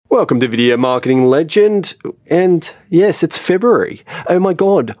Welcome to Video Marketing Legend, and yes, it's February. Oh my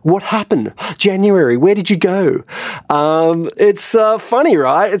God, what happened? January, where did you go? It's funny,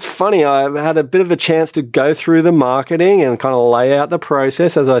 right? It's funny. I've had a bit of a chance to go through the marketing and kind of lay out the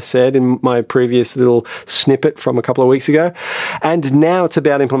process, as I said in my previous little snippet from a couple of weeks ago, and now it's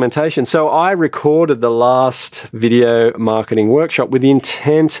about implementation. So I recorded the last video marketing workshop with the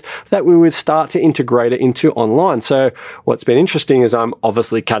intent that we would start to integrate it into online. So what's been interesting is I'm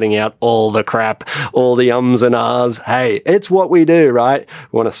obviously cutting out all the crap, all the ums and ahs. Hey, it's what we do, right?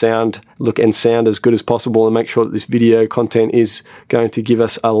 We want to look and sound as good as possible and make sure that this video content is going to give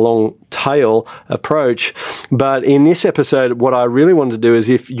us a long tail approach. But in this episode, what I really wanted to do is,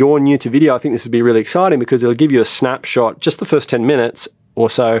 if you're new to video, I think this would be really exciting because it'll give you a snapshot, just the first 10 minutes or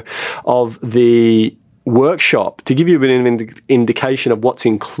so of the workshop, to give you a bit of an indication of what's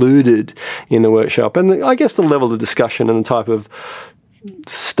included in the workshop and I guess the level of discussion and the type of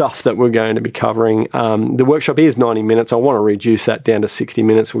stuff that we're going to be covering. The workshop is 90 minutes. I want to reduce that down to 60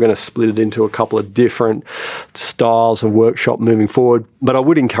 minutes. We're going to split it into a couple of different styles of workshop moving forward. But I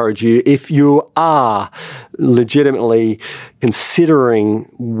would encourage you, if you are legitimately considering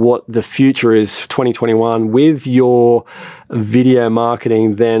what the future is 2021 with your video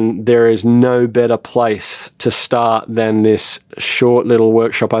marketing, then there is no better place to start than this short little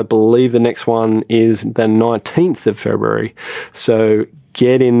workshop. I believe the next one is the 19th of February. So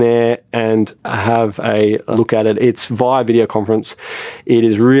get in there and have a look at it. It's via video conference. It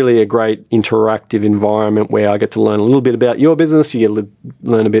is really a great interactive environment where I get to learn a little bit about your business. You get to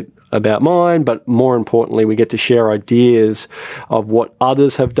learn a bit about mine, but more importantly, we get to share ideas of what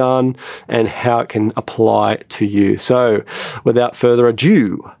others have done and how it can apply to you. So without further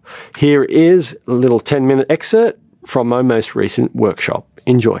ado, here is a little 10-minute excerpt from my most recent workshop.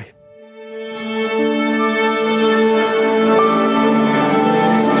 Enjoy.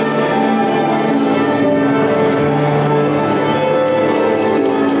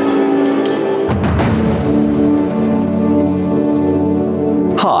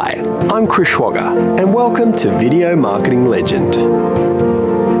 Hi, I'm Chris Schwager, and welcome to Video Marketing Legend.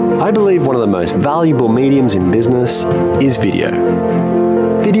 I believe one of the most valuable mediums in business is video.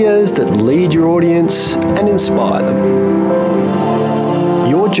 Videos that lead your audience and inspire them.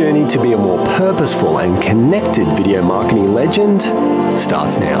 Your journey to be a more purposeful and connected video marketing legend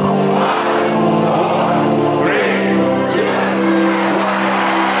starts now.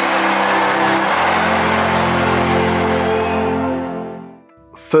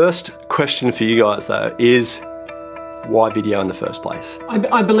 First question for you guys, though, is why video in the first place?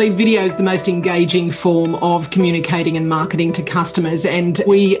 I believe video is the most engaging form of communicating and marketing to customers. And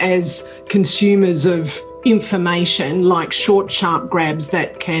we as consumers of information like short, sharp grabs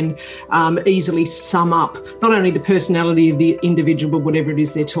that can easily sum up not only the personality of the individual, but whatever it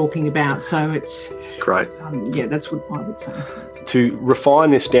is they're talking about. So it's great. That's what I would say. To refine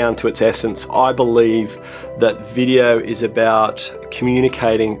this down to its essence, I believe that video is about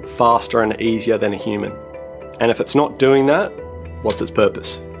communicating faster and easier than a human. And if it's not doing that, what's its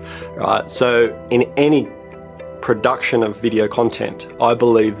purpose? Right? So in any production of video content, I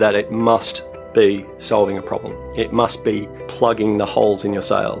believe that it must be solving a problem. It must be plugging the holes in your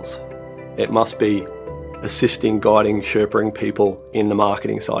sales. It must be assisting, guiding, sherpering people in the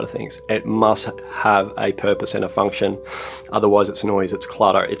marketing side of things. It must have a purpose and a function. Otherwise it's noise, it's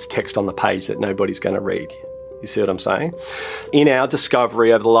clutter, it's text on the page that nobody's going to read. You see what I'm saying? In our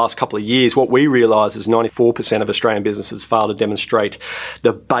discovery over the last couple of years, what we realise is 94% of Australian businesses fail to demonstrate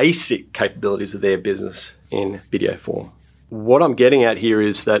the basic capabilities of their business in video form. What I'm getting at here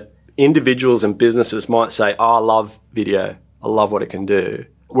is that individuals and businesses might say, I love video, I love what it can do.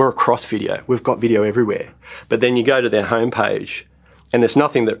 We're across video. We've got video everywhere. But then you go to their homepage and there's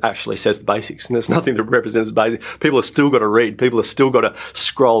nothing that actually says the basics and there's nothing that represents the basics. People have still got to read. People have still got to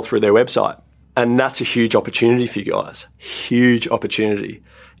scroll through their website. And that's a huge opportunity for you guys. Huge opportunity.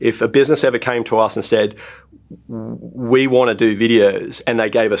 If a business ever came to us and said, we want to do videos, and they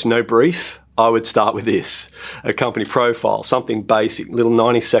gave us no brief, I would start with this, a company profile, something basic, little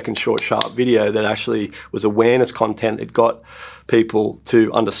 90-second short, sharp video that actually was awareness content that got people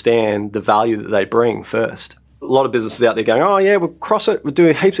to understand the value that they bring first. A lot of businesses out there going, oh yeah, we'll cross it, we'll do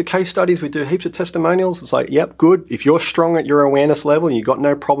heaps of case studies, we do heaps of testimonials. It's like, yep, good. If you're strong at your awareness level and you've got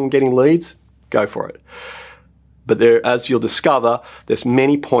no problem getting leads, go for it. But there, as you'll discover, there's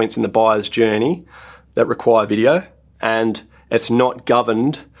many points in the buyer's journey that require video, and it's not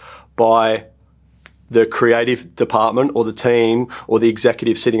governed by the creative department or the team or the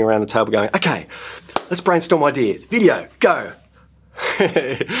executive sitting around the table going, okay, let's brainstorm ideas. Video, go.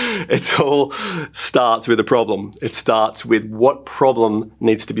 It all starts with a problem. It starts with what problem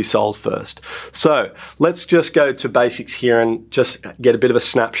needs to be solved first. So let's just go to basics here and just get a bit of a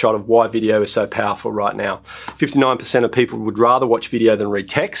snapshot of why video is so powerful right now. 59% of people would rather watch video than read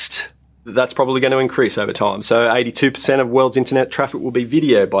text. That's probably going to increase over time. So 82% of world's internet traffic will be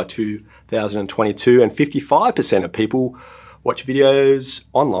video by 2022, and 55% of people watch videos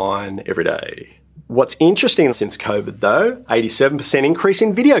online every day. What's interesting since COVID though, 87% increase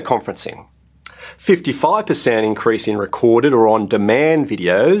in video conferencing, 55% increase in recorded or on-demand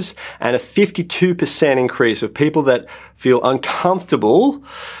videos, and a 52% increase of people that feel uncomfortable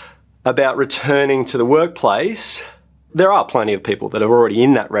about returning to the workplace. There are plenty of people that are already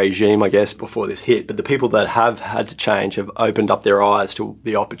in that regime, I guess, before this hit, but the people that have had to change have opened up their eyes to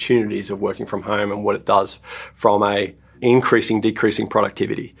the opportunities of working from home and what it does from a decreasing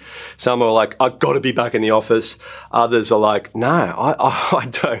productivity. Some are like, I've got to be back in the office. Others are like, no, I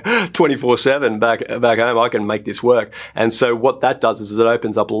don't. 24/7 back home, I can make this work. And so what that does is it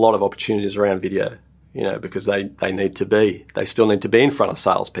opens up a lot of opportunities around video, because they still need to be in front of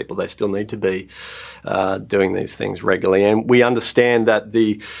salespeople. They still need to be doing these things regularly. And we understand that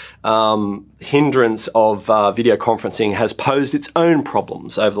the hindrance of video conferencing has posed its own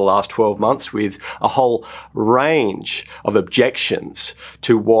problems over the last 12 months with a whole range of objections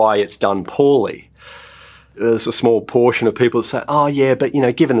to why it's done poorly. There's a small portion of people that say, oh yeah, but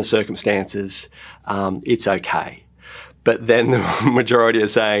given the circumstances, it's okay. But then the majority are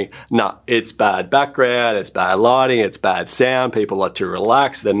saying, no, it's bad background, it's bad lighting, it's bad sound, people are too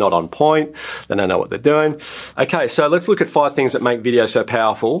relaxed, they're not on point, they don't know what they're doing. Okay, so let's look at 5 things that make video so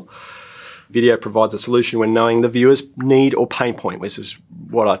powerful. Video provides a solution when knowing the viewer's need or pain point, which is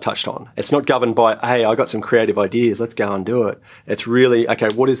what I touched on. It's not governed by, hey, I got some creative ideas, let's go and do it. It's really, okay,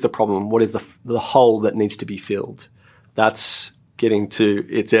 what is the problem? What is the hole that needs to be filled? That's getting to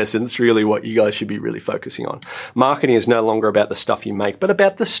its essence, really what you guys should be really focusing on. Marketing is no longer about the stuff you make, but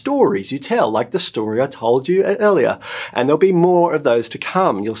about the stories you tell, like the story I told you earlier. And there'll be more of those to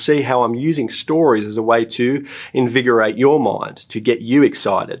come. You'll see how I'm using stories as a way to invigorate your mind, to get you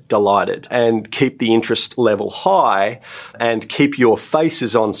excited, delighted, and keep the interest level high and keep your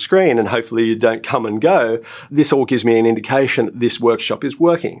faces on screen, and hopefully you don't come and go. This all gives me an indication that this workshop is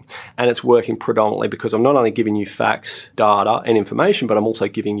working. And it's working predominantly because I'm not only giving you facts, data, and information, but I'm also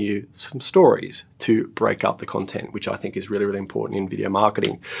giving you some stories to break up the content, which I think is really, really important in video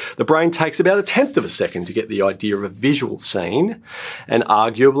marketing. The brain takes about 1/10 of a second to get the idea of a visual scene, and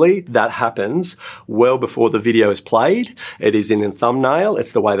arguably that happens well before the video is played. It is in the thumbnail.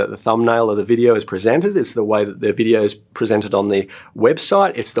 It's the way that the thumbnail of the video is presented. It's the way that the video is presented on the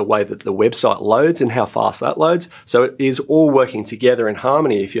website. It's the way that the website loads and how fast that loads. So it is all working together in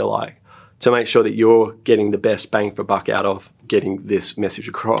harmony, if you like, to make sure that you're getting the best bang for buck out of getting this message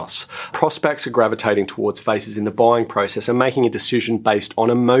across. Prospects are gravitating towards faces in the buying process and making a decision based on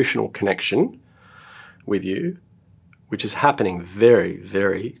emotional connection with you, which is happening very,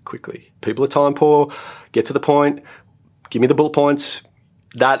 very quickly. People are time poor, get to the point, give me the bullet points.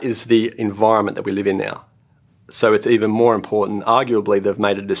 That is the environment that we live in now. So it's even more important. Arguably, they've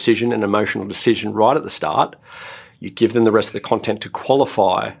made a decision, an emotional decision right at the start. You give them the rest of the content to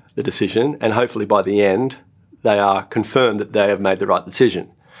qualify the decision, and hopefully by the end, they are confirmed that they have made the right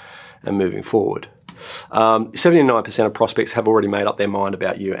decision and moving forward. 79% of prospects have already made up their mind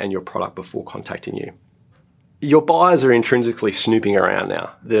about you and your product before contacting you. Your buyers are intrinsically snooping around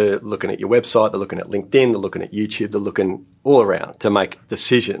now. They're looking at your website, they're looking at LinkedIn, they're looking at YouTube, they're looking all around to make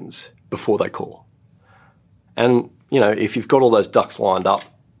decisions before they call. And, if you've got all those ducks lined up,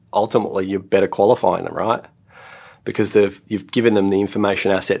 ultimately you're better qualifying them, right? Because you've given them the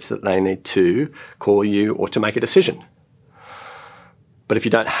information assets that they need to call you or to make a decision. But if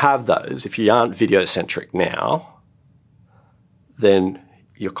you don't have those, if you aren't video-centric now, then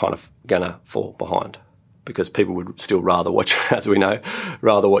you're kind of going to fall behind, because people would still rather watch, as we know,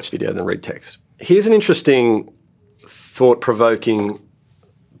 rather watch video than read text. Here's an interesting, thought-provoking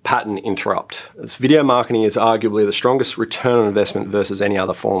pattern interrupt. As video marketing is arguably the strongest return on investment versus any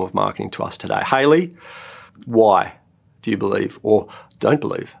other form of marketing to us today. Hayley, why do you believe or don't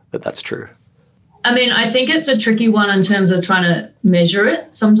believe that that's true? I mean, I think it's a tricky one in terms of trying to measure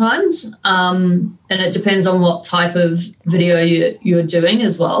it sometimes. And it depends on what type of video you're doing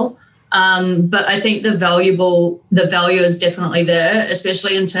as well. But I think the value is definitely there,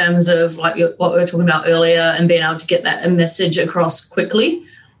 especially in terms of like what we were talking about earlier and being able to get that message across quickly.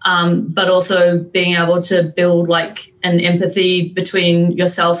 But also being able to build like an empathy between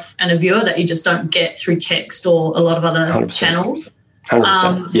yourself and a viewer that you just don't get through text or a lot of other 100%. channels.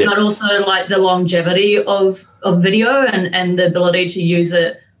 Yeah. But also like the longevity of video and the ability to use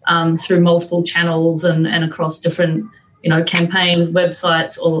it through multiple channels and across different, campaigns,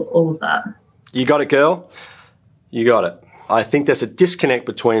 websites, all of that. You got it, girl. You got it. I think there's a disconnect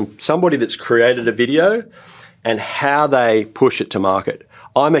between somebody that's created a video and how they push it to market.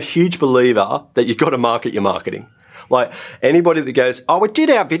 I'm a huge believer that you've got to market your marketing. Like anybody that goes, we did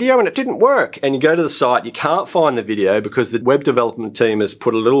our video and it didn't work. And you go to the site, you can't find the video because the web development team has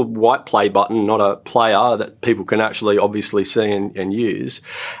put a little white play button, not a player that people can actually obviously see and use.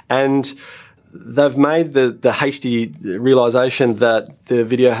 And they've made the hasty realization that the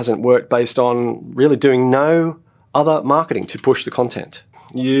video hasn't worked based on really doing no other marketing to push the content.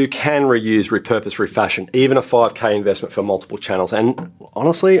 You can reuse, repurpose, refashion, even a 5K investment for multiple channels. And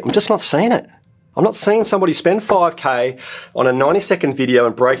honestly, I'm just not seeing it. I'm not seeing somebody spend 5K on a 90-second video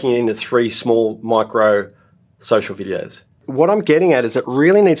and breaking it into 3 small micro social videos. What I'm getting at is it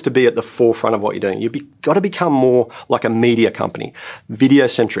really needs to be at the forefront of what you're doing. You've got to become more like a media company,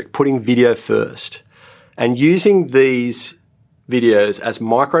 video-centric, putting video first, and using these videos as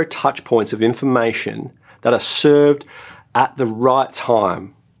micro touch points of information that are served at the right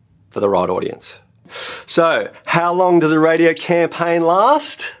time for the right audience. So, how long does a radio campaign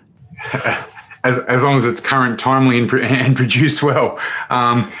last? As long as it's current, timely, and produced well.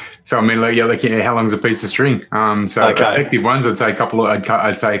 So I mean, how long is a piece of string? Effective ones, I'd say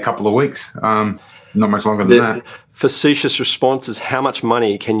a couple of weeks. Not much longer than that. Facetious response is how much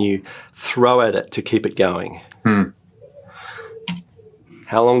money can you throw at it to keep it going?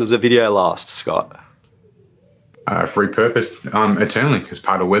 How long does a video last, Scott? Repurposed eternally as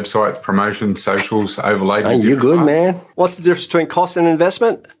part of websites, promotion, socials, overlaid. Hey, you're good, man. What's the difference between cost and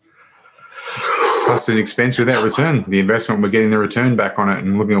investment? Cost and expense without return. The investment, we're getting the return back on it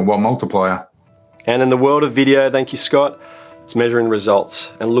and looking at what multiplier. And in the world of video, thank you, Scott, it's measuring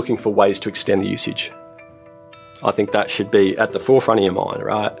results and looking for ways to extend the usage. I think that should be at the forefront of your mind,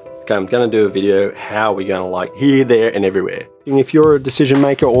 right? Okay, I'm going to do a video. How are we going to here, there, and everywhere? If you're a decision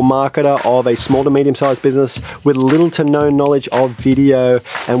maker or marketer of a small to medium-sized business with little to no knowledge of video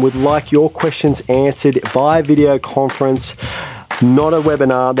and would like your questions answered via video conference, not a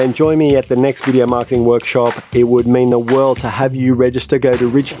webinar, then join me at the next video marketing workshop. It would mean the world to have you register. Go to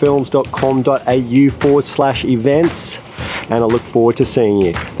ridgefilms.com.au/events, and I look forward to seeing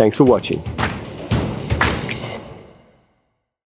you. Thanks for watching.